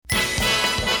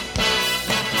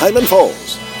Highland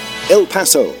Falls, El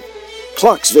Paso,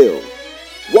 Clarksville,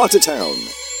 Watertown,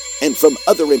 and from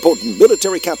other important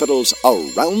military capitals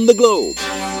around the globe.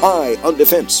 Eye on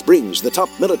Defense brings the top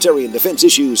military and defense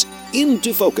issues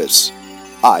into focus.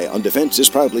 Eye on Defense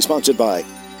is proudly sponsored by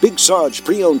Big Sarge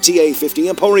Pre-Owned TA-50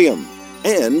 Emporium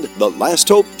and The Last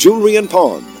Hope Jewelry and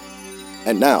Pawn.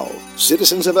 And now,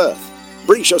 citizens of Earth,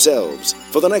 brace yourselves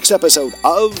for the next episode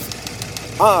of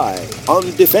Eye on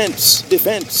Defense.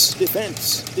 Defense,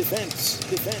 defense, defense,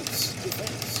 defense,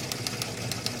 defense.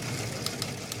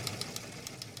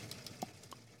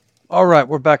 All right,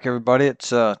 we're back, everybody. It's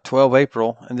 12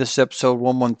 April, and this is episode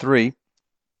 113.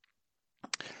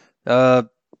 I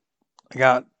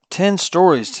got 10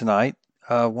 stories tonight.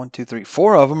 1, 2, 3.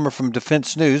 4 of them are from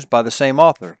Defense News by the same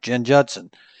author, Jen Judson,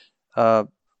 who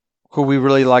we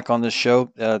really like on this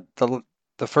show. The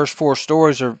first 4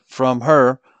 stories are from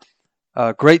her.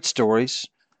 Great stories.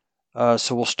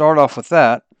 So we'll start off with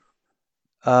that.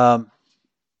 Kind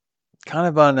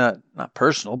of on not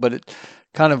personal, but it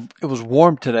was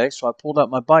warm today, so I pulled out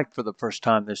my bike for the first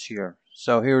time this year.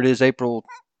 So here it is, April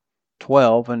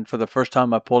 12, and for the first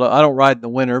time I pulled out. I don't ride in the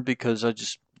winter because I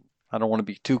don't want to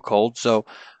be too cold. So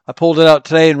I pulled it out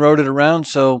today and rode it around.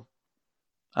 So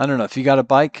I don't know, if you got a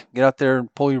bike, get out there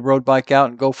and pull your road bike out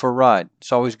and go for a ride.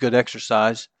 It's always good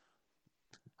exercise.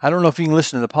 I don't know if you can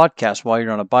listen to the podcast while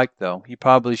you're on a bike, though. You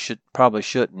probably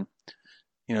shouldn't.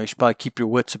 You know, you should probably keep your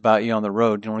wits about you on the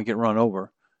road. You don't want to get run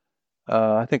over.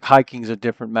 I think hiking is a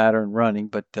different matter than running.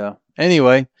 But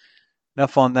anyway,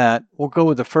 enough on that. We'll go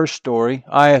with the first story,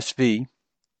 ISV,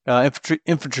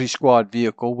 Infantry Squad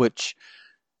Vehicle, which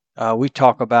we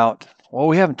talk about. Well,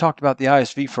 we haven't talked about the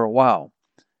ISV for a while.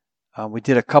 We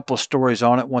did a couple of stories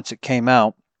on it once it came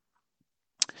out.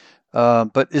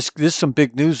 But there's some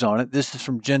big news on it. This is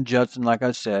from Jen Judson, like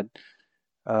I said.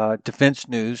 Defense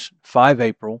News, 5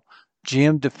 April.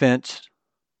 GM Defense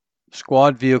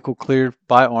Squad Vehicle cleared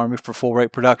by Army for full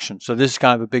rate production. So this is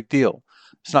kind of a big deal.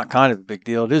 It's not kind of a big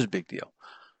deal. It is a big deal.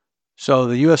 So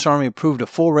the U.S. Army approved a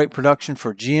full rate production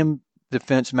for GM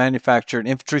Defense manufactured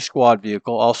Infantry Squad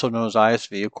Vehicle, also known as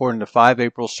ISV, according to 5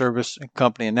 April service and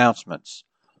company announcements.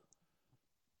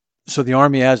 So the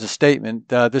Army has a statement.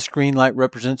 This green light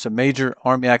represents a major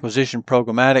Army acquisition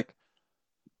programmatic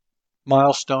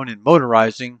milestone in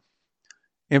motorizing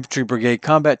Infantry Brigade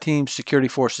combat teams, Security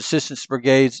Force Assistance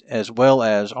Brigades, as well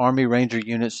as Army Ranger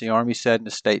units, the Army said in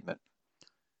a statement.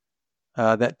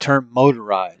 That term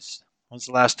motorized. When's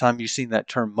the last time you've seen that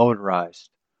term motorized?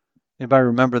 Anybody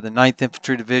remember the 9th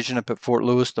Infantry Division up at Fort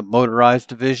Lewis, the motorized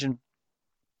division?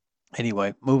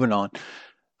 Anyway, moving on.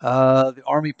 The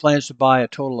Army plans to buy a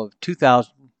total of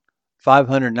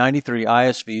 2,593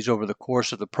 ISVs over the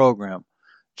course of the program.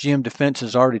 GM Defense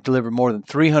has already delivered more than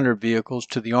 300 vehicles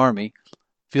to the Army,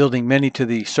 fielding many to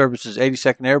the service's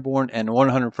 82nd Airborne and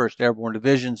 101st Airborne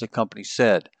Divisions, the company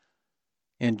said.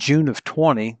 In June of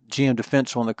 20, GM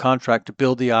Defense won the contract to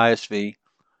build the ISV.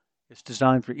 It's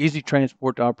designed for easy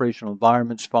transport to operational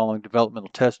environments following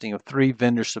developmental testing of 3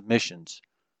 vendor submissions.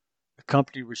 The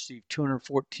company received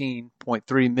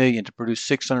 $214.3 million to produce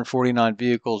 649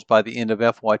 vehicles by the end of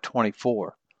FY24.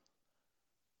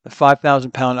 The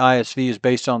 5,000-pound ISV is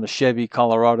based on the Chevy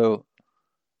Colorado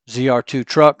ZR2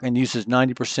 truck and uses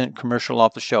 90% commercial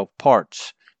off-the-shelf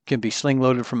parts. It can be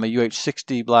sling-loaded from a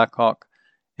UH-60 Blackhawk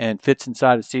and fits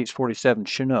inside a CH-47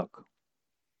 Chinook.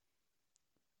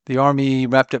 The Army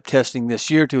wrapped up testing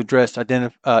this year to address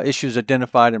issues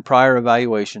identified in prior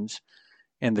evaluations.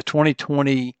 In the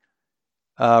 2020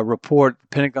 report, the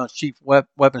Pentagon's chief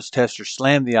weapons tester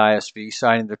slammed the ISV,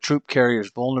 citing the troop carrier's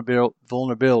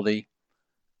vulnerability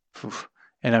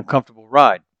and uncomfortable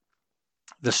ride.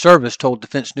 The service told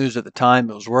Defense News at the time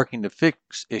it was working to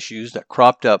fix issues that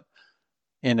cropped up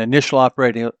in initial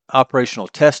operational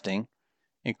testing,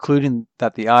 including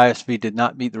that the ISV did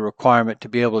not meet the requirement to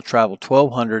be able to travel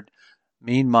 1,200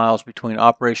 mean miles between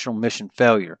operational mission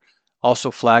failure,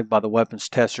 also flagged by the weapons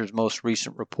tester's most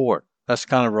recent report. That's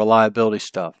kind of reliability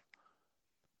stuff.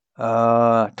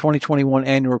 2021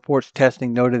 annual reports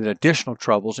testing noted additional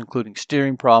troubles, including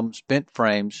steering problems, bent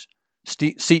frames,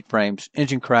 seat frames,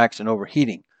 engine cracks, and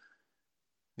overheating.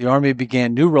 The Army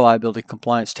began new reliability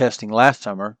compliance testing last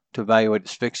summer to evaluate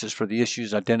its fixes for the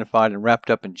issues identified and wrapped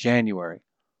up in January.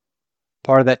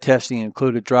 Part of that testing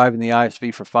included driving the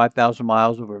ISV for 5,000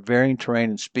 miles over varying terrain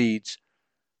and speeds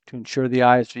to ensure the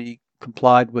ISV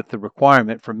complied with the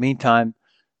requirement for mean time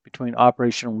between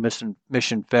operational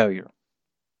mission failure.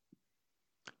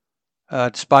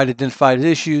 Despite identified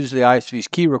issues, the ISV's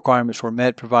key requirements were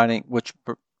met,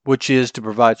 which is to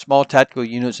provide small tactical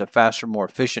units a faster, more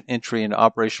efficient entry into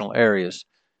operational areas.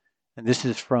 And this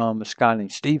is from a guy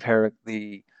named Steve Herrick,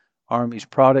 the Army's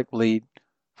product lead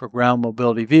for ground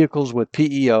mobility vehicles with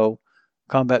PEO,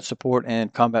 combat support,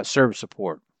 and combat service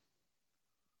support.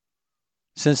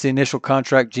 Since the initial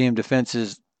contract, GM Defense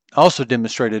has also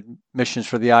demonstrated missions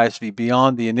for the ISV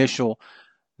beyond the initial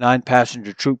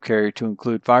 9-passenger troop carrier to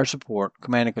include fire support,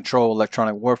 command and control,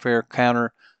 electronic warfare,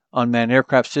 counter, unmanned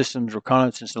aircraft systems,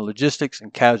 reconnaissance and logistics,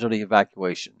 and casualty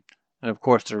evacuation. And of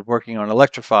course, they're working on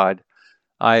electrified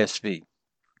ISV.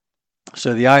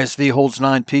 So the ISV holds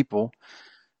 9 people,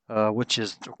 which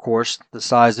is, of course, the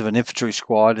size of an infantry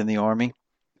squad in the Army.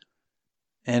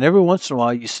 And every once in a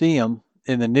while, you see them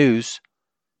in the news.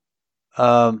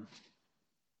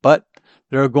 But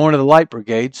they're going to the light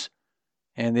brigades,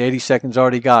 and the 82nd's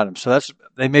already got them. So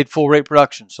they made full rate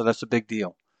production, so that's a big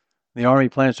deal. The Army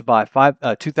plans to buy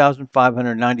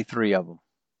 2,593 of them.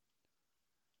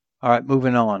 All right,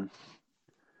 moving on.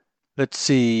 Let's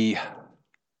see.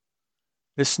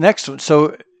 This next one.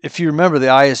 So if you remember, the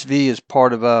ISV is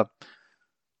part of a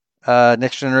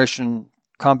next generation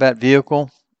combat vehicle,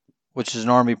 which is an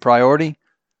Army priority.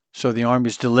 So the Army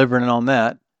is delivering on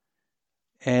that.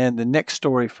 And the next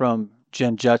story from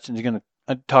Jen Judson is going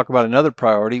to talk about another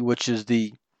priority, which is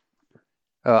the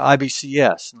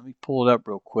IBCS. Let me pull it up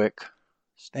real quick.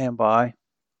 Stand by.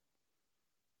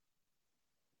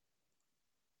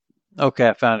 Okay,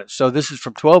 I found it. So this is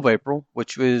from 12 April,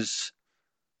 which is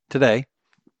today.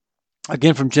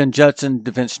 Again, from Jen Judson,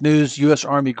 Defense News, U.S.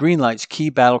 Army greenlights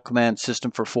key battle command system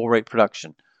for full rate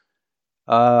production.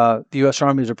 The U.S.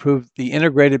 Army has approved the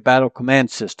Integrated Battle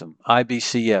Command System,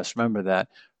 IBCS, remember that,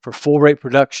 for full rate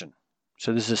production.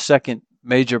 So this is a second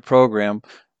major program,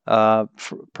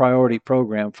 priority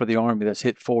program for the Army that's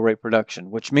hit full rate production,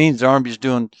 which means the Army is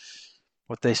doing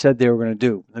what they said they were going to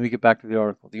do. Let me get back to the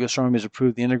article. The U.S. Army has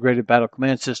approved the Integrated Battle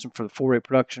Command System for the full rate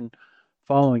production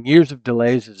following years of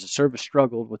delays as the service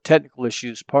struggled with technical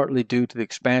issues, partly due to the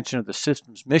expansion of the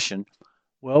system's mission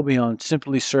well beyond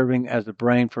simply serving as the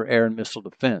brain for air and missile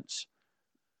defense.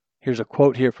 Here's a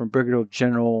quote here from Brigadier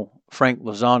General Frank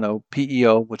Lozano,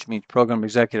 PEO, which means Program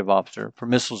Executive Officer, for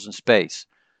Missiles and Space.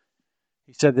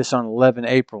 He said this on 11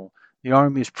 April. The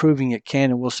Army is proving it can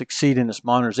and will succeed in its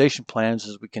modernization plans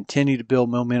as we continue to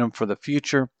build momentum for the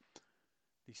future.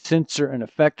 The sensor and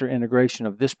effector integration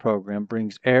of this program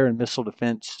brings air and missile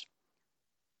defense.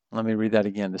 Let me read that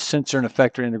again. The sensor and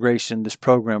effector integration this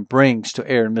program brings to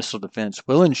air and missile defense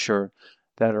will ensure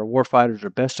that our warfighters are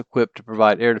best equipped to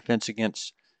provide air defense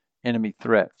against enemy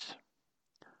threats.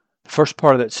 The first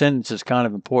part of that sentence is kind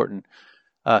of important.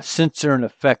 Sensor and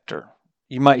effector.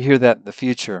 You might hear that in the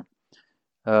future.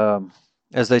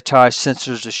 As they tie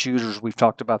sensors to shooters, we've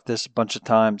talked about this a bunch of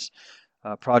times.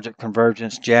 Project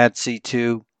Convergence,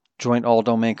 JADC2, Joint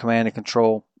All-Domain Command and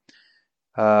Control.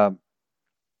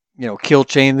 Kill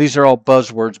chain, these are all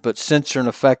buzzwords, but sensor and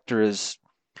effector is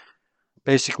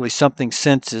basically something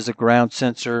senses, a ground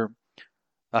sensor,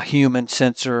 a human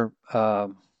sensor, a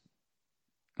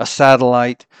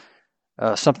satellite,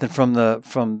 something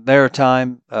from their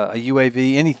time, a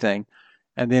UAV, anything,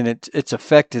 and then it's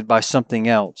affected by something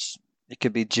else. It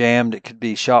could be jammed, it could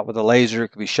be shot with a laser, it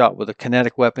could be shot with a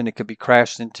kinetic weapon, it could be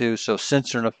crashed into, so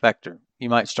sensor and effector. You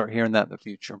might start hearing that in the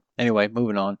future. Anyway,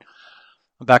 moving on.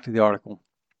 Back to the article.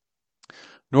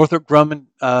 Northrop Grumman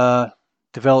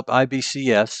developed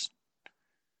IBCS,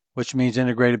 which means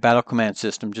Integrated Battle Command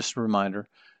System, just a reminder,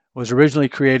 was originally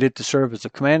created to serve as a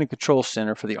command and control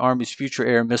center for the Army's future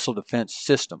air missile defense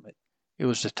system. It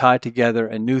was to tie together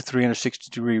a new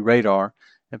 360-degree radar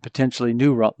and potentially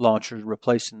new launchers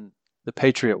replacing the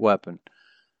Patriot weapon.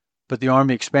 But the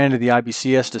Army expanded the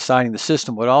IBCS, deciding the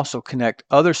system would also connect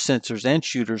other sensors and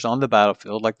shooters on the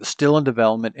battlefield, like the still in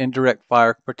development indirect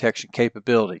fire protection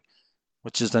capability,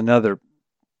 which is another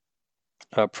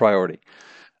priority.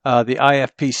 The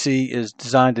IFPC is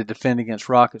designed to defend against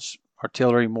rockets,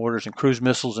 artillery, mortars, and cruise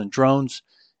missiles and drones.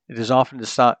 It is often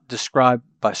described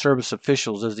by service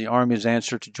officials as the Army's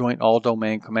answer to Joint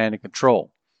All-Domain Command and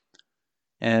Control,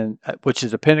 and which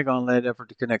is a Pentagon-led effort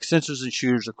to connect sensors and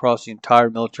shooters across the entire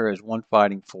military as one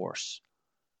fighting force.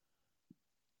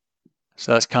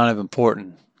 So that's kind of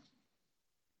important.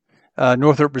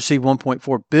 Northrop received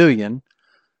 $1.4 billion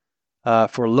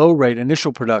for low-rate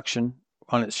initial production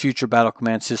on its future battle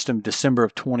command system in December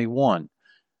of 21.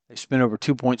 They spent over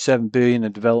 $2.7 billion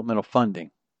in developmental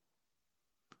funding.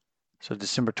 So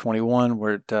December 21,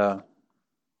 we're at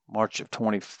March of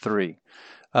 23.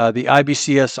 The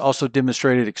IBCS also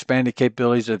demonstrated expanded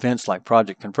capabilities at events like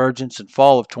Project Convergence in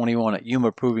fall of 21 at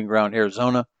Yuma Proving Ground,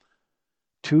 Arizona.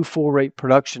 The full rate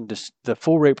production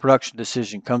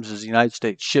decision comes as the United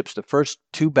States ships the first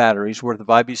 2 batteries worth of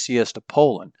IBCS to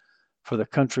Poland for the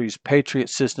country's Patriot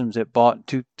systems it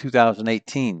bought in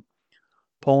 2018.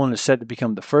 Poland is set to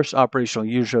become the first operational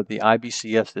user of the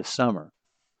IBCS this summer.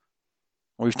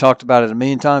 We've talked about it a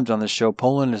million times on this show.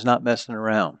 Poland is not messing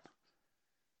around.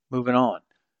 Moving on.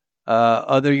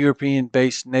 Other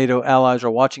European-based NATO allies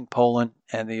are watching Poland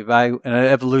and the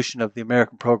evolution of the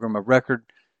American program of record.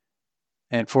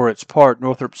 And for its part,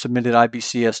 Northrop submitted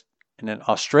IBCS in an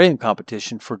Australian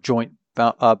competition for joint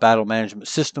battle management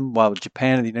system, while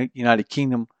Japan and the United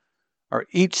Kingdom are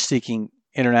each seeking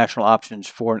international options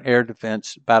for an air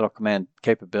defense battle command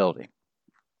capability.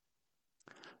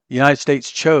 The United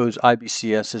States chose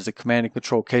IBCS as the command and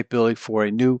control capability for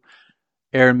a new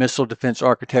air and missile defense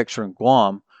architecture in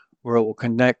Guam, where it will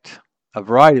connect a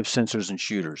variety of sensors and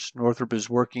shooters. Northrop is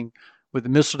working with the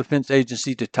Missile Defense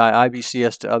Agency to tie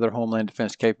IBCS to other homeland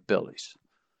defense capabilities.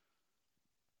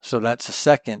 So that's the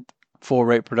second full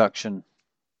rate production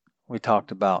we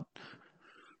talked about.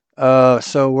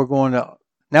 So we're going to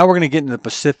get into the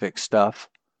Pacific stuff.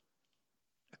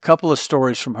 A couple of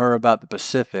stories from her about the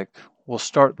Pacific. We'll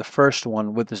start the first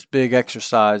one with this big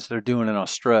exercise they're doing in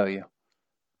Australia.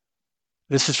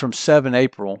 This is from 7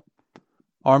 April.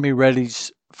 Army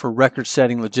readies for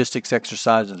record-setting logistics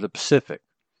exercise in the Pacific.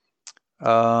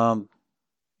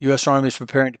 U.S. Army is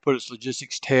preparing to put its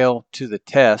logistics tail to the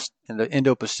test in the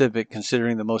Indo-Pacific,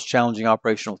 considering the most challenging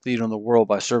operational theater in the world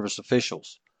by service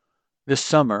officials. This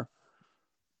summer,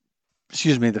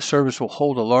 the service will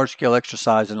hold a large-scale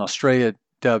exercise in Australia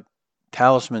dubbed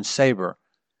Talisman Sabre.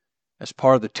 As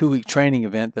part of the 2-week training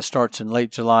event that starts in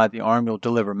late July, the Army will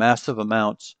deliver massive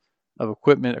amounts of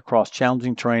equipment across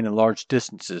challenging terrain and large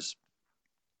distances.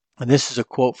 And this is a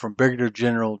quote from Brigadier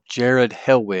General Jared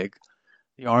Helwig,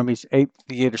 the Army's 8th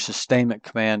Theater Sustainment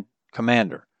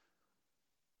Commander.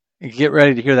 And get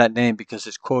ready to hear that name because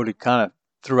it's quoted kind of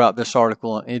throughout this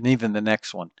article and even the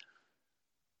next one.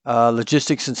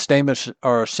 Logistics and sustainment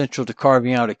are essential to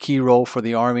carving out a key role for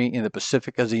the Army in the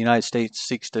Pacific as the United States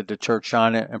seeks to deter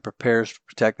China and prepares to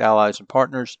protect allies and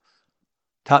partners.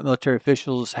 Top military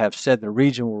officials have said the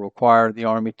region will require the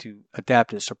Army to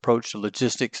adapt its approach to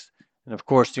logistics. And of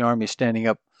course, the Army is standing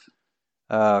up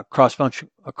a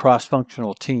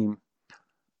cross-functional team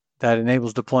that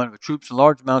enables deployment of troops and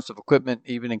large amounts of equipment,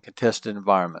 even in contested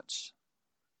environments.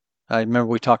 I remember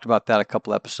we talked about that a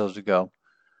couple episodes ago.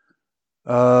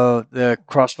 The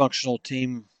cross-functional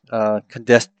team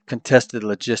contested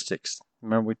logistics.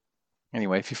 Remember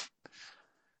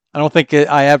I don't think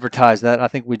I advertised that. I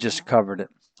think we just covered it.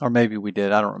 Or maybe we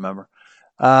did. I don't remember.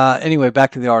 Anyway,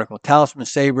 back to the article. Talisman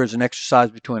Sabre is an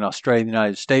exercise between Australia and the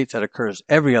United States that occurs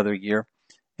every other year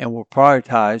and will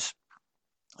prioritize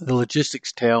the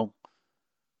logistics tail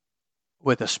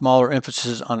with a smaller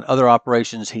emphasis on other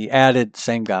operations. He added,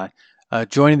 same guy,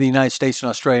 joining the United States and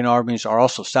Australian armies are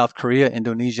also South Korea,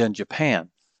 Indonesia, and Japan.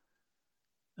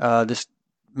 This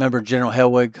member, General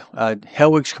Helwig,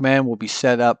 Helwig's command will be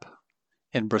set up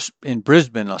in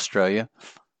Brisbane, Australia,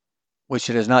 which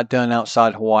it has not done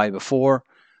outside Hawaii before.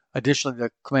 Additionally,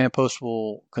 the command post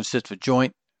will consist of a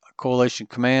joint coalition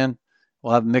command.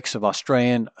 We'll have a mix of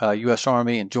Australian, U.S.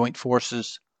 Army, and joint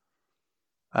forces.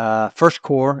 First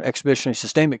Corps Expeditionary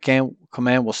Sustainment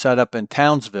Command will set up in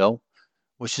Townsville,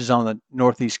 which is on the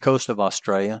northeast coast of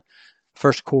Australia.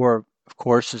 First Corps, of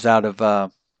course, is out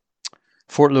of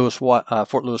Fort Lewis,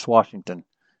 Washington.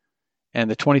 And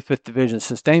the 25th Division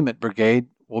Sustainment Brigade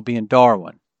will be in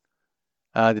Darwin.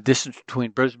 The distance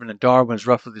between Brisbane and Darwin is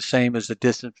roughly the same as the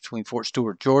distance between Fort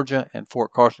Stewart, Georgia, and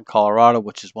Fort Carson, Colorado,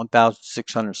 which is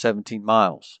 1,617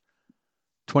 miles.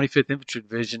 25th Infantry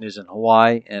Division is in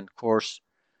Hawaii, and of course,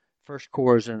 First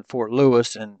Corps is in Fort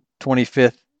Lewis, and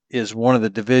 25th is one of the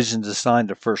divisions assigned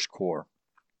to First Corps,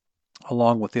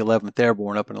 along with the 11th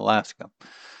Airborne up in Alaska.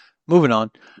 Moving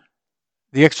on.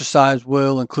 The exercise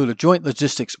will include a joint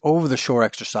logistics over-the-shore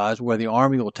exercise where the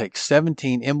Army will take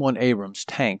 17 M1 Abrams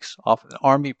tanks off an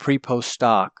Army pre-post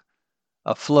stock,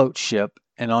 a float ship,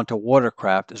 and onto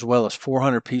Watercraft, as well as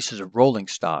 400 pieces of rolling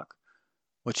stock,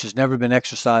 which has never been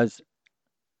exercised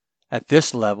at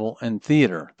this level in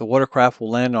theater. The Watercraft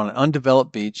will land on an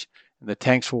undeveloped beach, and the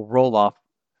tanks will roll off,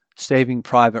 Saving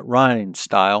Private Ryan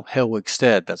style, Helwig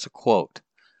said. That's a quote.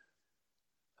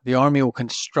 The Army will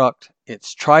construct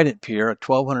its Trident Pier, a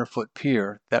 1,200-foot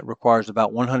pier that requires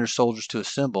about 100 soldiers to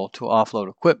assemble to offload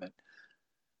equipment.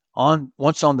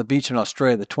 Once on the beach in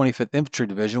Australia, the 25th Infantry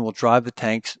Division will drive the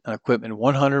tanks and equipment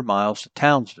 100 miles to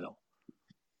Townsville.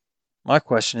 My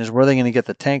question is, where are they going to get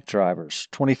the tank drivers?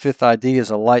 25th ID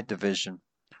is a light division.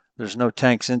 There's no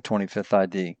tanks in 25th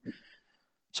ID.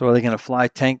 So are they going to fly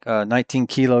tank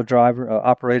 19-kilo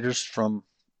operators from,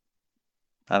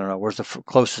 I don't know, where's the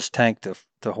closest tank to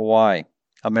Hawaii?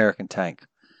 American tank.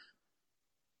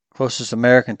 Closest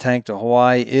American tank to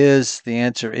Hawaii the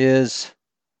answer is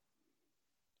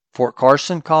Fort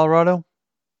Carson, Colorado.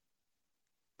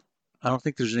 I don't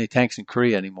think there's any tanks in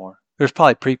Korea anymore. There's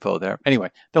probably Prepo there.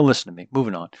 Anyway, don't listen to me.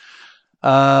 Moving on.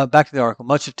 Back to the article.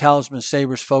 Much of Talisman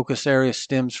Saber's focus area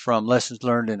stems from lessons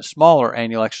learned in a smaller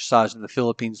annual exercise in the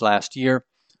Philippines last year.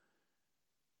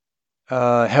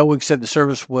 Helwig said the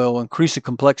service will increase the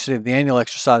complexity of the annual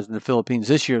exercise in the Philippines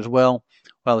this year as well.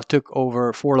 While it took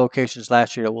over 4 locations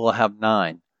last year, it will have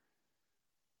 9.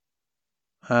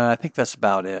 I think that's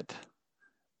about it.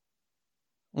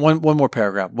 One more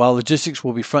paragraph. While logistics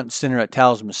will be front and center at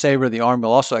Talisman Sabre, the Army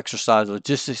will also exercise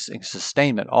logistics and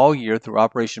sustainment all year through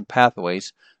Operation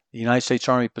Pathways, the United States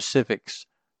Army Pacific's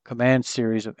command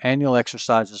series of annual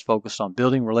exercises focused on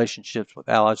building relationships with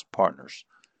allies and partners.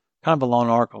 Kind of a long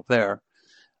article there.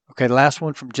 Okay, the last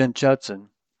one from Jen Judson.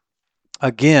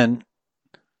 Again,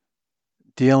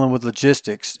 dealing with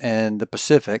logistics and the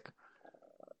Pacific.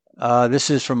 This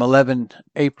is from 11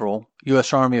 April.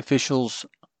 U.S. Army officials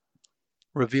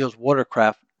reveals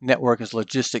Watercraft network as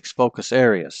logistics focus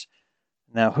areas.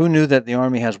 Now, who knew that the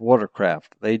Army has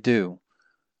Watercraft? They do.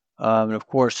 And of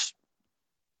course,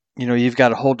 you've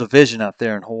got a whole division out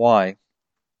there in Hawaii.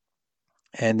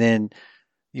 And then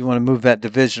you want to move that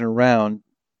division around,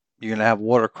 you're going to have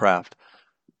Watercraft.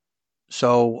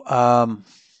 So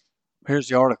here's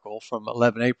the article from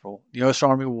 11 April. The U.S.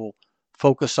 Army will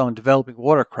focus on developing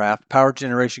Watercraft, power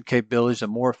generation capabilities,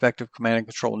 and more effective command and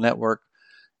control network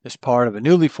as part of a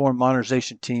newly formed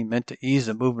modernization team meant to ease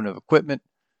the movement of equipment,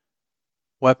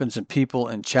 weapons, and people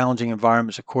in challenging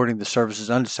environments, according to the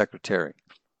service's undersecretary.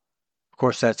 Of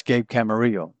course, that's Gabe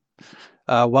Camarillo.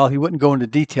 While he wouldn't go into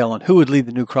detail on who would lead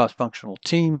the new cross-functional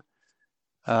team,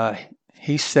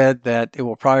 he said that it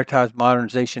will prioritize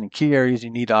modernization in key areas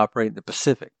you need to operate in the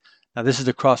Pacific. Now, this is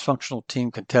the cross-functional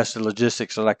team contested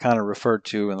logistics that I kind of referred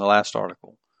to in the last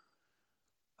article.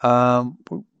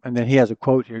 And then he has a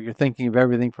quote here. You're thinking of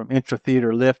everything from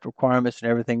intra-theater lift requirements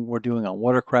and everything we're doing on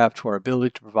Watercraft to our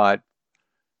ability to provide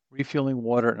refueling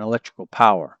water and electrical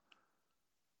power.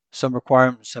 Some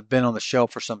requirements have been on the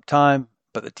shelf for some time,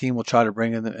 but the team will try to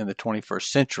bring them in the 21st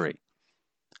century.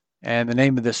 And the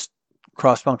name of this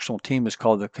cross-functional team is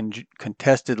called the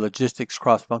Contested Logistics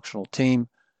Cross-Functional Team,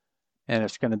 and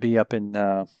it's going to be up in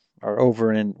or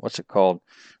over in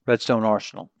Redstone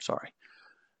Arsenal. Sorry.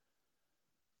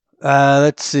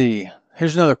 Let's see.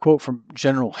 Here's another quote from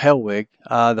General Helwig.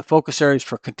 The focus areas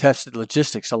for contested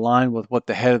logistics align with what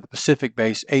the head of the Pacific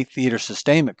Base 8th Theater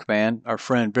Sustainment Command, our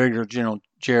friend Brigadier General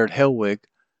Jared Helwig.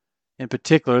 In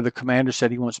particular, the commander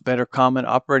said he wants better common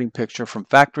operating picture from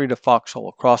factory to foxhole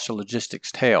across the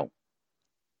logistics tail.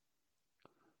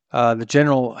 The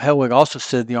General Helwig also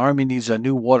said the Army needs a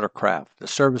new Watercraft. The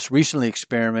service recently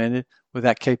experimented with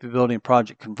that capability in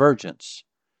Project Convergence.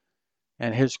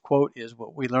 And his quote is,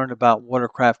 what we learned about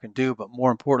Watercraft can do, but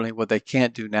more importantly, what they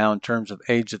can't do now in terms of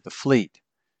age of the fleet.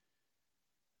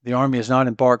 The Army has not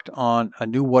embarked on a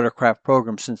new Watercraft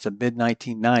program since the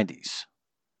mid-1990s.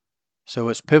 So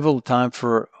it's pivotal time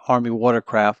for Army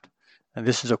Watercraft. And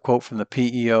this is a quote from the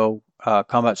PEO,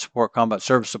 Combat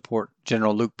Service Support,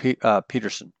 General Luke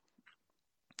Peterson.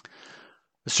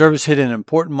 The service hit an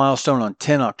important milestone on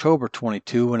 10 October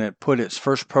 22 when it put its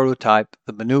first prototype,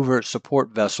 the Maneuver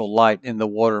Support Vessel Light, in the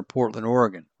water in Portland,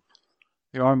 Oregon.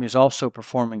 The Army is also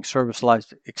performing service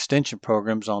life extension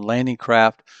programs on landing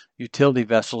craft, utility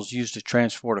vessels used to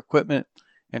transport equipment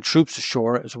and troops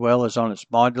ashore, as well as on its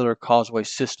modular causeway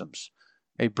systems,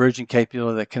 a bridging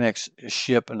capability that connects a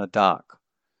ship and a dock.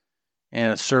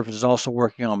 And the service is also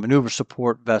working on Maneuver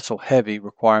Support Vessel Heavy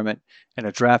requirement and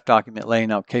a draft document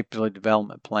laying out capability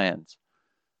development plans.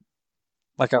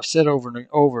 Like I've said over and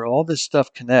over, all this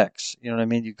stuff connects. You know what I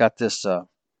mean? You've got this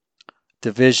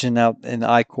division out in the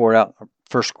I Corps,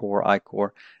 First Corps, I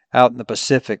Corps, out in the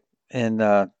Pacific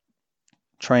in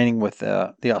training with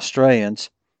the Australians.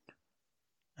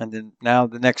 And then now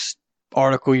the next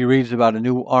article you read is about a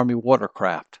new Army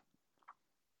Watercraft.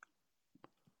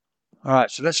 All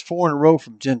right, so that's 4 in a row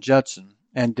from Jen Judson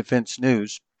and Defense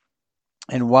News.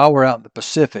 And while we're out in the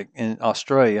Pacific, in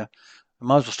Australia, I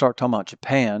might as well start talking about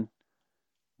Japan,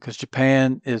 because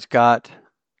Japan has got...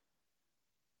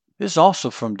 This is also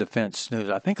from Defense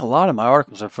News. I think a lot of my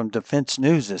articles are from Defense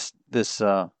News this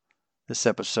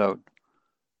episode.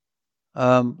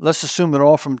 Let's assume they're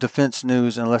all from Defense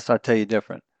News unless I tell you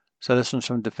different. So this one's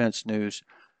from Defense News.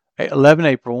 11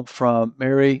 April from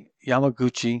Mary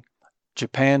Yamaguchi.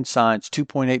 Japan signs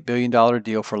 $2.8 billion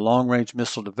deal for long-range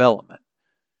missile development.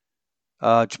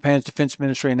 Japan's defense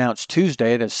ministry announced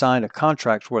Tuesday it has signed a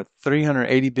contract worth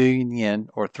 380 billion yen,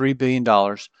 or $3 billion,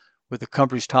 with the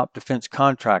country's top defense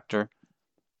contractor,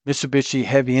 Mitsubishi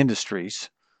Heavy Industries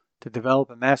to develop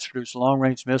and mass-produce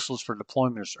long-range missiles for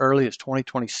deployment as early as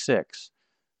 2026.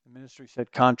 The ministry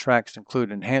said contracts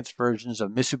include enhanced versions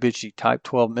of Mitsubishi Type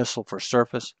 12 missile for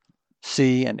surface,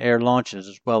 sea, and air launches,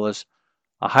 as well as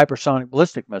a hypersonic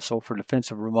ballistic missile for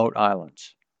defense of remote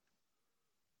islands.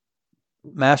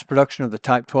 Mass production of the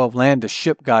Type 12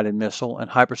 land-to-ship guided missile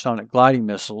and hypersonic gliding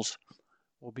missiles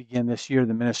will begin this year,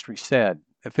 the ministry said.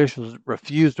 Officials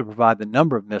refused to provide the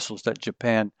number of missiles that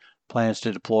Japan plans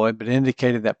to deploy, but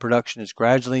indicated that production is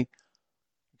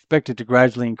expected to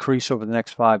gradually increase over the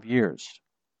next 5 years.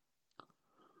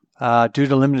 Due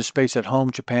to limited space at home,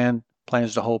 Japan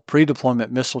plans to hold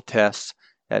pre-deployment missile tests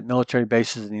at military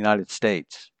bases in the United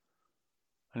States.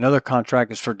 Another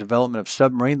contract is for development of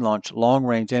submarine-launched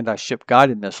long-range anti-ship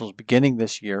guided missiles beginning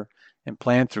this year and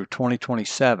planned through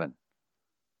 2027.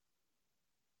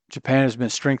 Japan has been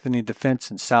strengthening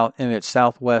defense in its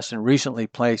southwest and recently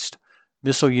placed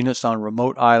missile units on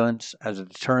remote islands as a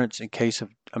deterrence in case of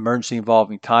emergency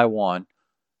involving Taiwan,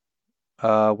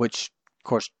 which, of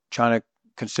course, China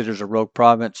considers a rogue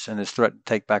province and is threatened to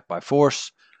take back by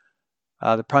force.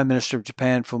 The Prime Minister of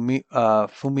Japan,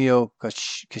 Fumio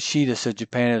Kishida, said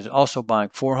Japan is also buying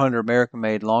 400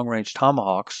 American-made long-range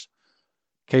Tomahawks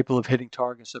capable of hitting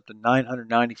targets up to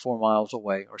 994 miles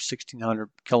away or 1,600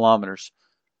 kilometers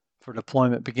for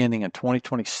deployment beginning in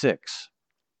 2026.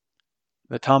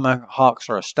 The Tomahawks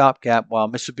are a stopgap while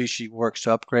Mitsubishi works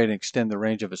to upgrade and extend the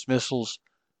range of its missiles,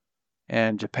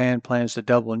 and Japan plans to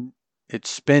double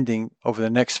its spending over the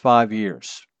next 5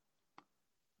 years.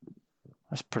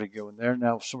 That's pretty good one there.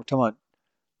 Now, so we're talking about,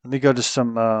 let me go to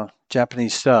some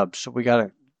Japanese subs. So we got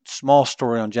a small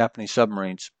story on Japanese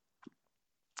submarines.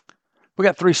 We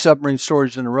got 3 submarine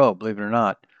stories in a row, believe it or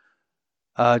not.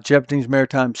 Japanese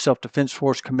Maritime Self-Defense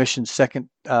Force commissioned second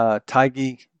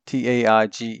Taigi,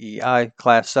 Taigei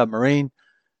class submarine.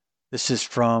 This is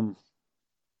from,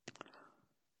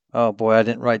 oh boy, I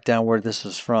didn't write down where this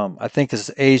is from. I think it's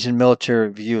Asian Military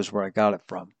Review is where I got it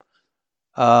from.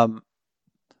 Let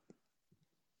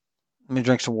me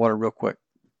drink some water real quick.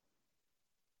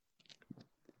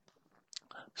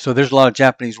 So there's a lot of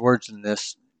Japanese words in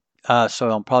this,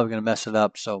 so I'm probably going to mess it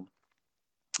up, so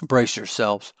brace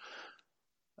yourselves.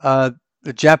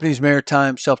 The Japanese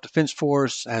Maritime Self-Defense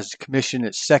Force has commissioned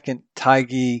its second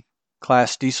Taigi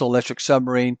class diesel-electric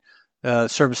submarine. The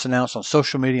service announced on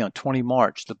social media on 20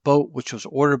 March. The boat, which was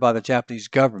ordered by the Japanese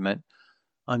government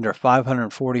under a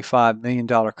 $545 million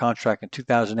contract in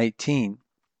 2018,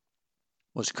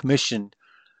 was commissioned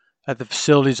at the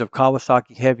facilities of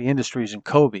Kawasaki Heavy Industries in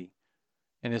Kobe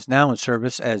and is now in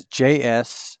service as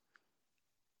JS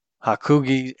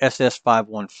Hakugi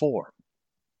SS514.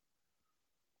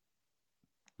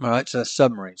 All right, so that's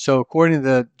submarine. So according to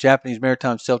the Japanese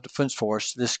Maritime Self-Defense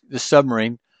Force, this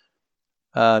submarine,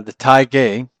 the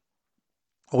Taigei,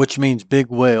 which means big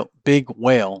whale,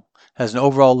 has an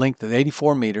overall length of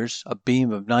 84 meters, a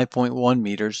beam of 9.1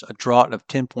 meters, a draught of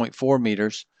 10.4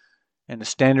 meters, and a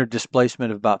standard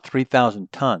displacement of about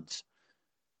 3,000 tons.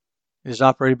 It is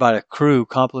operated by a crew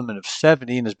complement of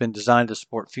 70 and has been designed to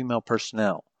support female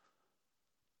personnel.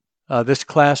 This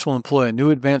class will employ a new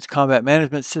advanced combat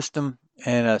management system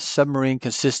and a submarine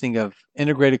consisting of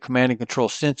integrated command and control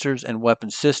sensors and weapon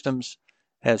systems.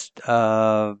 As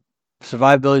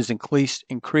survivability is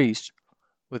increased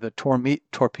with a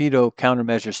torpedo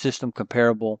countermeasure system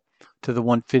comparable to the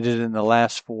one fitted in the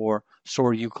last 4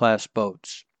 Soryu-class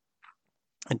boats.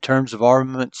 In terms of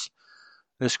armaments,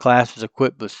 this class is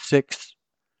equipped with 6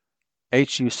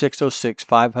 HU-606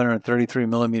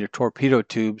 533mm torpedo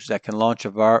tubes that can launch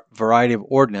a variety of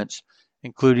ordnance,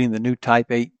 including the new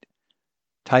Type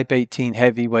 18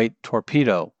 heavyweight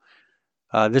torpedo.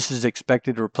 This is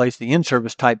expected to replace the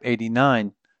in-service Type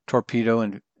 89 torpedo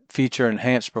and feature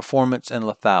enhanced performance and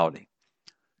lethality.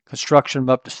 Construction of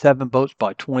up to 7 boats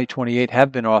by 2028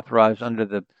 have been authorized under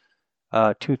the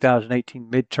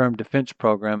 2018 midterm defense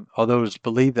program, although it is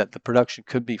believed that the production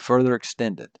could be further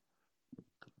extended.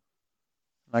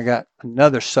 I got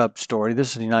another sub story. This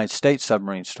is the United States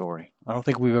submarine story. I don't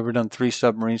think we've ever done 3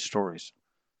 submarine stories.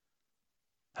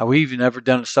 Have we even ever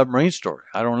done a submarine story?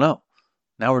 I don't know.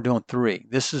 Now we're doing 3.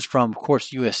 This is from, of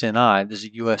course, USNI. This is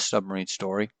a U.S. submarine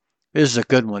story. This is a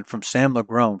good one from Sam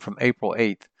Legrone from April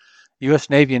 8th. U.S.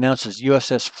 Navy announces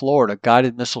USS Florida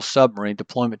guided missile submarine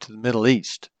deployment to the Middle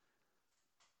East.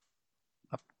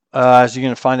 As you're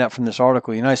going to find out from this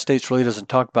article, the United States really doesn't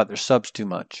talk about their subs too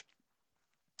much.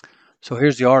 So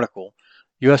here's the article.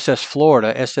 USS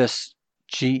Florida,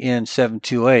 SSGN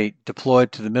 728,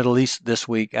 deployed to the Middle East this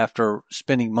week after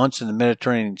spending months in the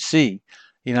Mediterranean Sea,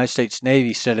 the United States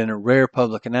Navy said in a rare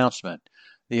public announcement.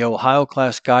 The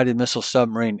Ohio-class guided missile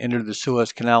submarine entered the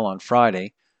Suez Canal on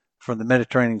Friday from the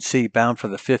Mediterranean Sea bound for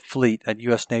the Fifth Fleet, a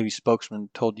U.S. Navy spokesman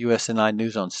told USNI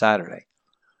News on Saturday.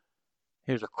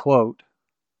 Here's a quote,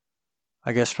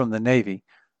 I guess from the Navy.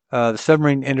 The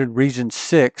submarine entered Region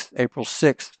 6, April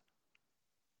 6th.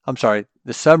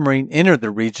 The submarine entered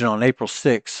the region on April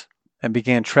 6th and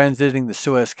began transiting the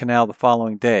Suez Canal the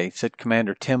following day, said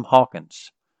Commander Tim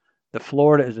Hawkins. The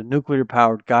Florida is a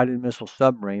nuclear-powered guided missile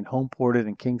submarine home-ported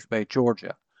in Kings Bay,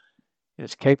 Georgia. It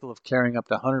is capable of carrying up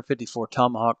to 154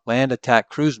 Tomahawk land attack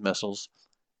cruise missiles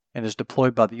and is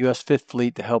deployed by the U.S. Fifth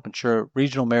Fleet to help ensure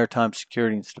regional maritime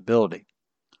security and stability.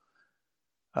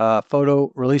 A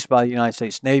photo released by the United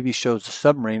States Navy shows the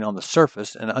submarine on the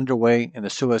surface and underway in the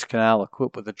Suez Canal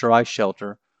equipped with a dry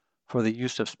shelter for the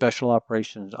use of special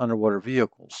operations underwater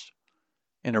vehicles.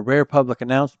 In a rare public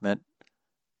announcement,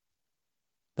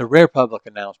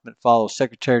 follows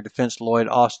Secretary of Defense Lloyd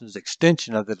Austin's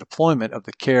extension of the deployment of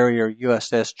the carrier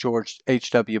USS George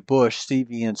H.W. Bush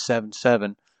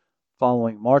CVN-77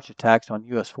 following March attacks on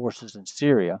U.S. forces in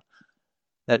Syria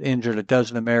that injured a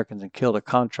dozen Americans and killed a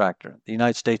contractor. The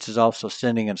United States is also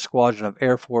sending a squadron of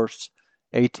Air Force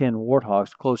A-10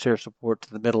 Warthogs close air support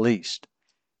to the Middle East.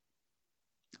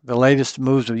 The latest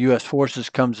moves of U.S.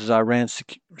 forces comes as Iran's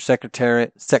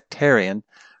sectarian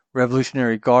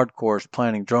Revolutionary Guard Corps is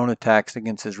planning drone attacks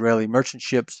against Israeli merchant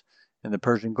ships in the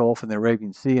Persian Gulf and the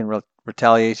Arabian Sea in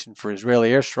retaliation for Israeli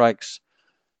airstrikes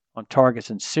on targets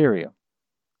in Syria.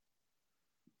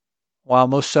 While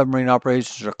most submarine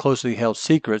operations are closely held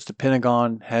secrets, the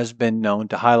Pentagon has been known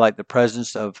to highlight the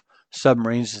presence of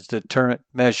submarines as a deterrent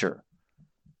measure.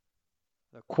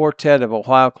 The quartet of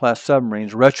Ohio-class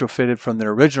submarines, retrofitted from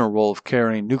their original role of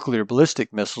carrying nuclear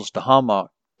ballistic missiles to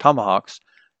Tomahawks,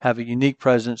 have a unique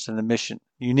presence mission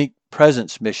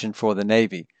for the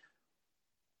Navy.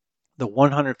 The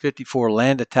 154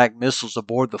 land attack missiles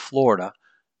aboard the Florida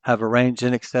have a range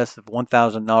in excess of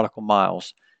 1,000 nautical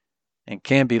miles and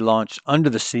can be launched under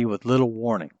the sea with little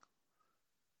warning.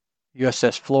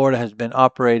 USS Florida has been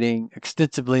operating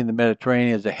extensively in the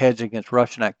Mediterranean as a hedge against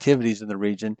Russian activities in the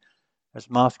region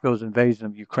as Moscow's invasion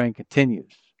of Ukraine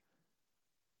continues.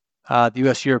 The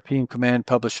U.S. European Command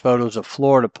published photos of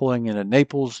Florida pulling into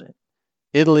Naples,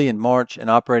 Italy in March and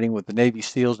operating with the Navy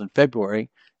SEALs in February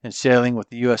and sailing with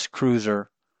the U.S. cruiser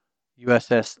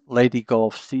USS Lady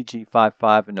Gulf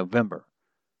CG-55 in November.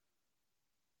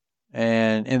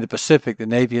 And in the Pacific, the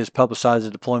Navy has publicized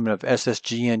the deployment of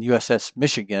SSGN USS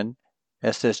Michigan,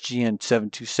 SSGN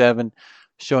 727,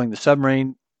 showing the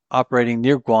submarine operating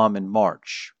near Guam in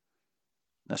March.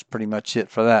 That's pretty much it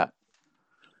for that.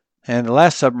 And the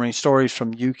last submarine story is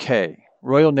from UK.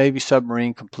 Royal Navy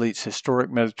submarine completes historic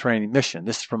Mediterranean mission.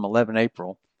 This is from 11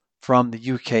 April from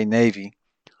the UK Navy.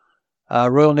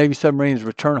 Royal Navy submarines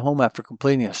return home after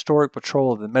completing a historic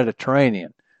patrol of the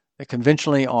Mediterranean. The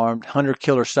conventionally armed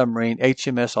hunter-killer submarine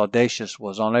HMS Audacious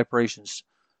was on operations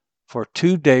for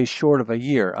 2 days short of a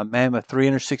year, a mammoth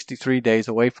 363 days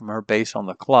away from her base on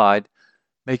the Clyde,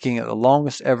 making it the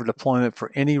longest ever deployment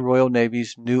for any Royal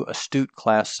Navy's new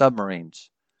Astute-class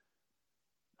submarines.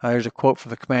 Here's a quote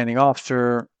from the commanding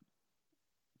officer,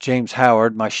 James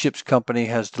Howard. My ship's company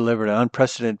has delivered an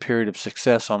unprecedented period of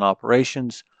success on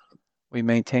operations. We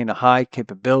maintain a high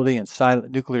capability and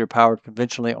silent nuclear-powered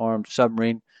conventionally armed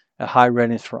submarine at high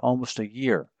readiness for almost a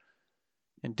year.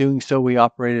 In doing so, we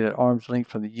operated at arm's length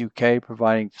from the UK,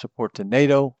 providing support to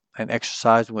NATO and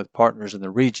exercising with partners in the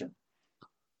region.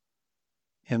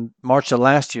 In March of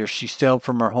last year, she sailed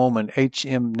from her home in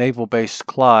HM Naval Base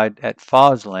Clyde at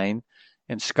Foslane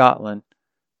in Scotland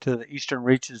to the eastern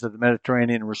reaches of the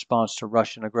Mediterranean in response to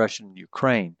Russian aggression in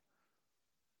Ukraine.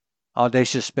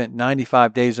 Audacious spent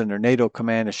 95 days under NATO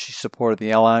command as she supported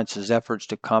the alliance's efforts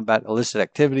to combat illicit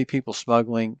activity, people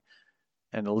smuggling,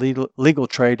 and illegal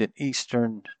trade in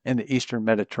the eastern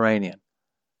Mediterranean.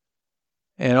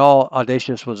 In all,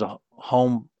 Audacious was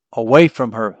home away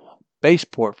from her base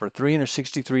port for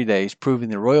 363 days, proving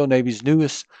the Royal Navy's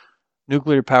newest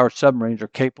nuclear-powered submarines are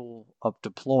capable of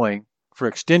deploying for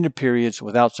extended periods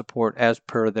without support as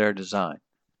per their design.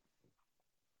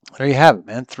 There you have it,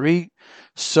 man. 3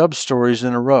 sub-stories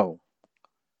in a row.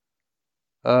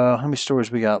 How many stories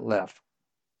we got left?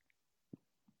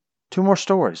 2 more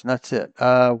stories, and that's it.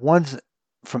 One's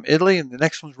from Italy, and the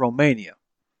next one's Romania.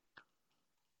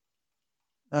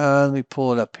 Let me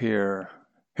pull it up here.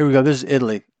 Here we go. This is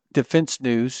Italy. Defense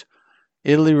News.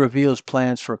 Italy reveals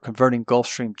plans for converting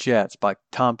Gulfstream jets by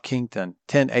Tom Kington,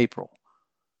 10 April.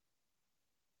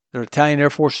 The Italian Air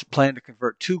Force planned to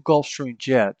convert 2 Gulfstream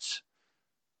jets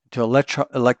to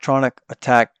electronic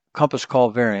attack compass call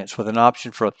variants with an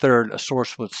option for a third, a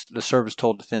source with the service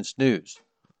told Defense News.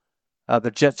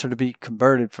 The jets are to be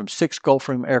converted from 6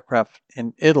 Gulfstream aircraft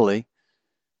in Italy.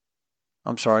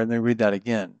 I'm sorry, let me read that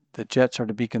again. The jets are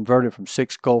to be converted from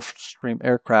 6 Gulfstream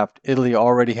aircraft Italy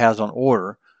already has on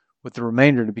order, with the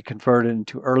remainder to be converted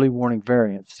into early warning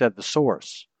variants, said the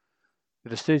source. The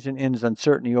decision ends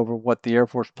uncertainty over what the Air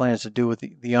Force plans to do with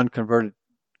the unconverted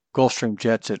Gulfstream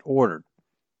jets it ordered.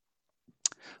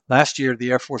 Last year,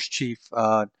 the Air Force Chief,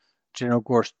 General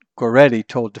Goretti,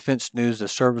 told Defense News the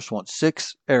service wants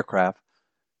 6 aircraft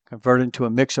converted into a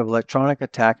mix of electronic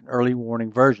attack and early warning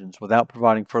versions without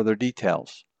providing further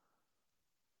details.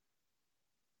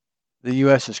 The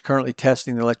U.S. is currently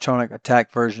testing the electronic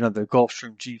attack version of the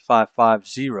Gulfstream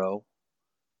G550.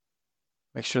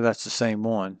 Make sure that's the same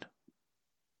one.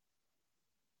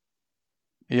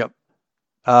 Yep.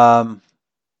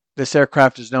 This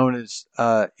aircraft is known as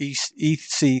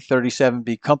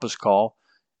EC-37B Compass Call.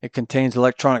 It contains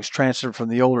electronics transferred from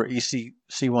the older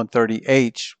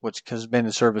EC-C-130H, which has been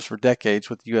in service for decades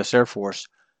with the U.S. Air Force,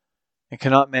 and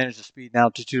cannot manage the speed and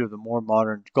altitude of the more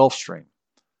modern Gulfstream.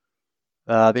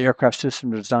 The aircraft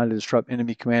system is designed to disrupt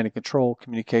enemy command and control,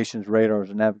 communications, radars,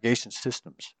 and navigation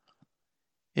systems.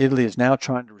 Italy is now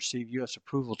trying to receive U.S.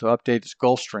 approval to update its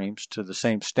Gulfstreams to the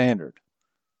same standard.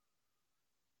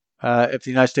 If the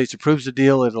United States approves the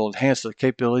deal, it will enhance the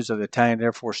capabilities of the Italian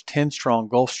Air Force 10-strong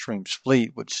Gulfstreams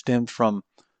fleet, which stemmed from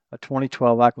a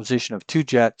 2012 acquisition of 2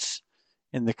 jets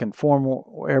in the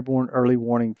conformal airborne early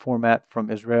warning format from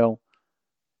Israel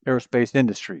Aerospace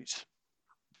Industries.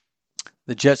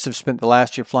 The jets have spent the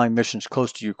last year flying missions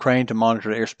close to Ukraine to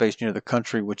monitor the airspace near the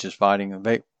country, which is fighting.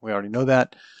 We already know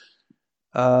that.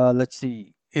 Let's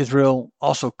see. Israel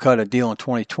also cut a deal in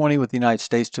 2020 with the United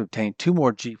States to obtain 2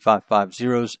 more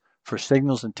G550s for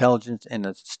signals intelligence and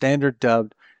a standard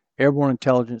dubbed airborne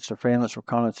intelligence, surveillance,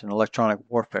 reconnaissance, and electronic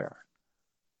warfare.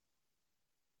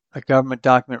 A government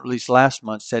document released last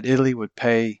month said Italy would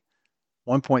pay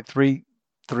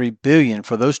 $1.33 billion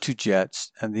for those 2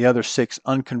 jets and the other 6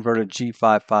 unconverted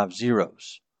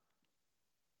G550s.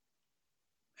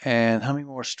 And how many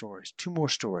more stories? 2 more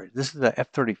stories. This is the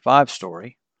F-35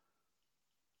 story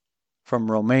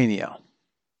from Romania.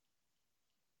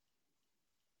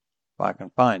 If I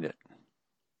can find it.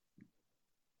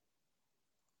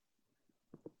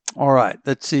 All right,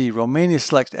 let's see. Romania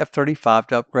selects F-35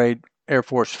 to upgrade Air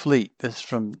Force fleet. This is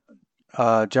from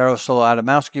Jaroslaw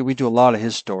Adamowski. We do a lot of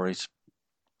his stories.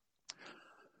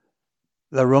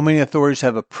 The Romanian authorities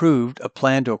have approved a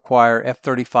plan to acquire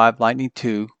F-35 Lightning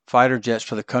II fighter jets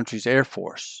for the country's Air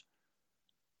Force.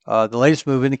 The latest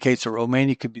move indicates that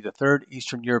Romania could be the 3rd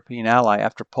Eastern European ally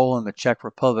after Poland and the Czech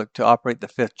Republic to operate the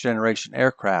 5th-generation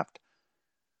aircraft.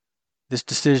 This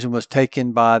decision was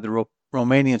taken by the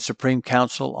Romanian Supreme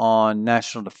Council on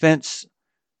National Defense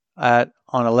on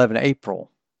 11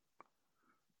 April.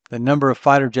 The number of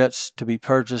fighter jets to be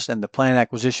purchased and the planned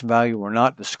acquisition value were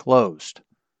not disclosed.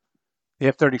 The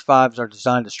F-35s are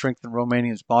designed to strengthen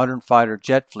Romania's modern fighter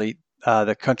jet fleet.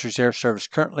 The country's air service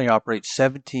currently operates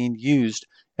 17 used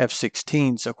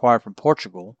F-16s acquired from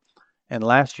Portugal, and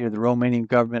last year the Romanian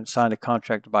government signed a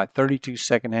contract to buy 32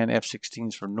 second-hand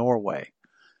F-16s from Norway.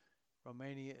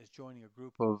 Romania is joining a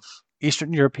group of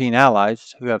Eastern European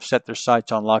allies who have set their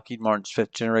sights on Lockheed Martin's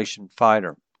 5th-generation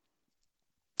fighter.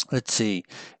 Let's see.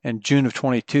 In June of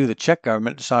 22, the Czech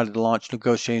government decided to launch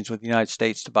negotiations with the United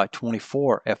States to buy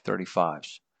 24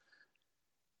 F-35s.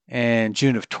 In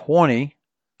January of 20,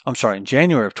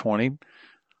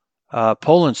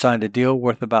 Poland signed a deal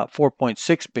worth about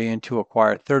 $4.6 billion to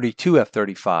acquire 32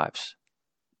 F-35s.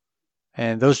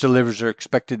 And those deliveries are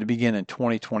expected to begin in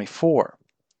 2024.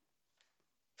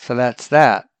 So that's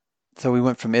that. So we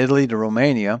went from Italy to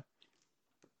Romania.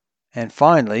 And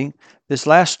finally, this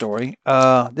last story,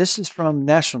 this is from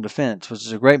National Defense, which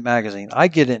is a great magazine. I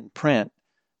get it in print,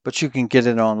 but you can get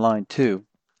it online too.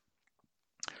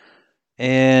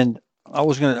 And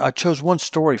I chose one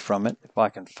story from it, if I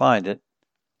can find it.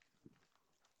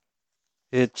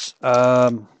 It's,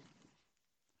 here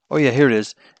it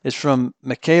is. It's from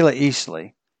Michaela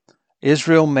Easley.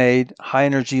 Israel-made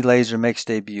high-energy laser makes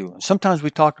debut. Sometimes we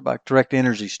talk about direct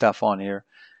energy stuff on here,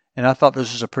 and I thought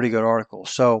this was a pretty good article.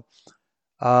 So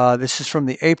this is from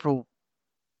the April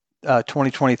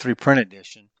 2023 print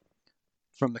edition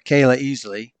from Michaela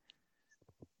Easley.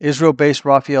 Israel-based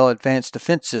Rafael Advanced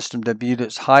Defense System debuted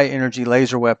its high-energy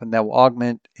laser weapon that will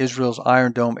augment Israel's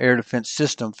Iron Dome air defense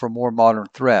system for more modern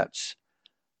threats.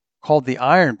 Called the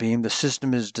Iron Beam, the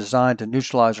system is designed to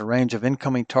neutralize a range of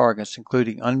incoming targets,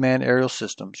 including unmanned aerial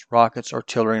systems, rockets,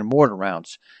 artillery, and mortar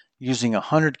rounds, using a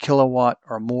 100 kilowatt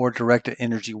or more directed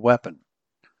energy weapon.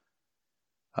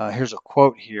 Here's a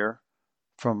quote here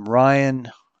from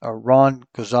Ron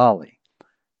Ghazali.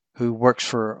 who works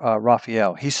for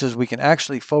Raphael. He says we can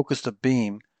actually focus the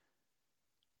beam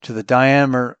to the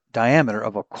diameter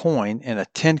of a coin in a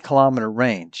 10-kilometer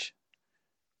range.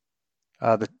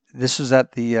 This was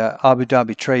at the Abu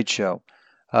Dhabi trade show.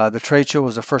 The trade show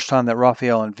was the first time that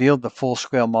Raphael unveiled the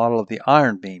full-scale model of the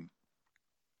iron beam.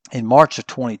 In March of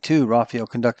 22, Raphael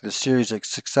conducted a series of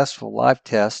successful live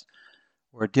tests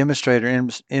where a demonstrator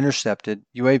intercepted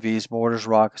UAVs, mortars,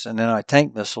 rockets, and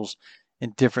anti-tank missiles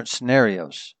in different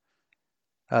scenarios.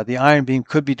 The iron beam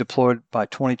could be deployed by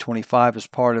 2025 as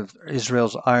part of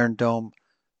Israel's Iron Dome,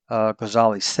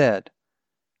 Ghazali said.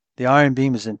 The iron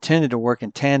beam is intended to work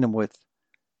in tandem with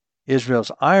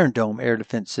Israel's Iron Dome air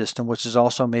defense system, which is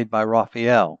also made by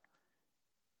Raphael.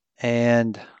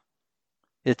 And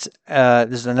this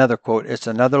is another quote, it's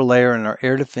another layer in our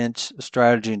air defense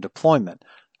strategy and deployment.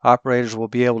 Operators will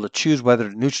be able to choose whether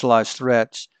to neutralize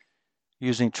threats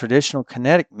using traditional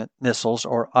kinetic missiles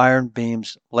or iron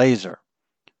beam's laser.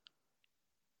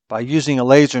 By using a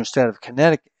laser instead of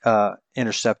kinetic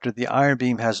interceptor, the iron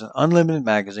beam has an unlimited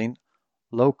magazine,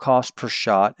 low cost per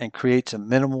shot, and creates a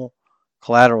minimal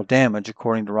collateral damage,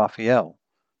 according to Raphael.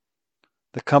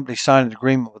 The company signed an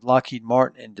agreement with Lockheed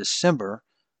Martin in December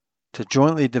to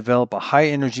jointly develop a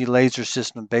high-energy laser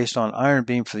system based on iron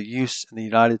beam for the use in the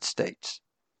United States.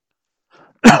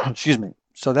 Excuse me.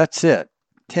 So that's it.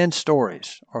 10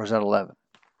 stories. Or was that 11?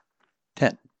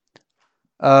 10.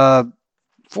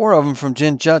 4 of them from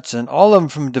Jen Judson. All of them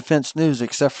from Defense News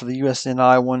except for the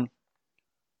USNI one,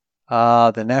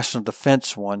 the National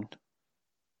Defense one.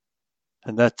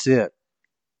 And that's it.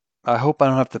 I hope I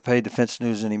don't have to pay Defense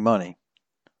News any money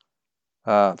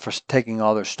for taking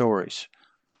all their stories.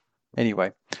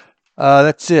 Anyway,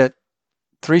 that's it.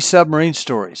 3 submarine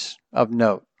stories of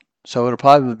note. So it'll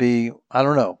probably be, I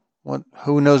don't know,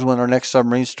 who knows when our next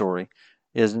submarine story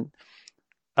isn't.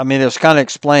 I mean, it was kind of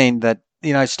explained that the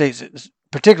United States,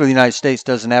 particularly the United States,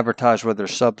 doesn't advertise where their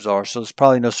subs are. So it's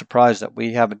probably no surprise that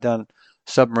we haven't done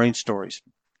submarine stories.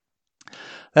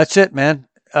 That's it, man.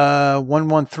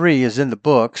 113 is in the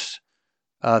books,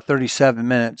 37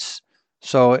 minutes.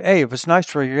 So, hey, if it's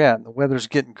nice where you're at and the weather's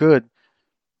getting good,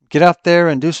 get out there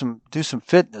and do some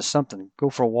fitness, something.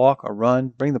 Go for a walk, a run,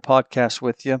 bring the podcast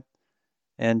with you.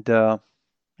 And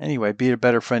anyway, be a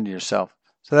better friend to yourself.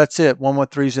 So that's it.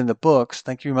 113 is in the books.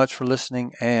 Thank you very much for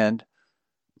listening, and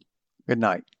good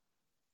night.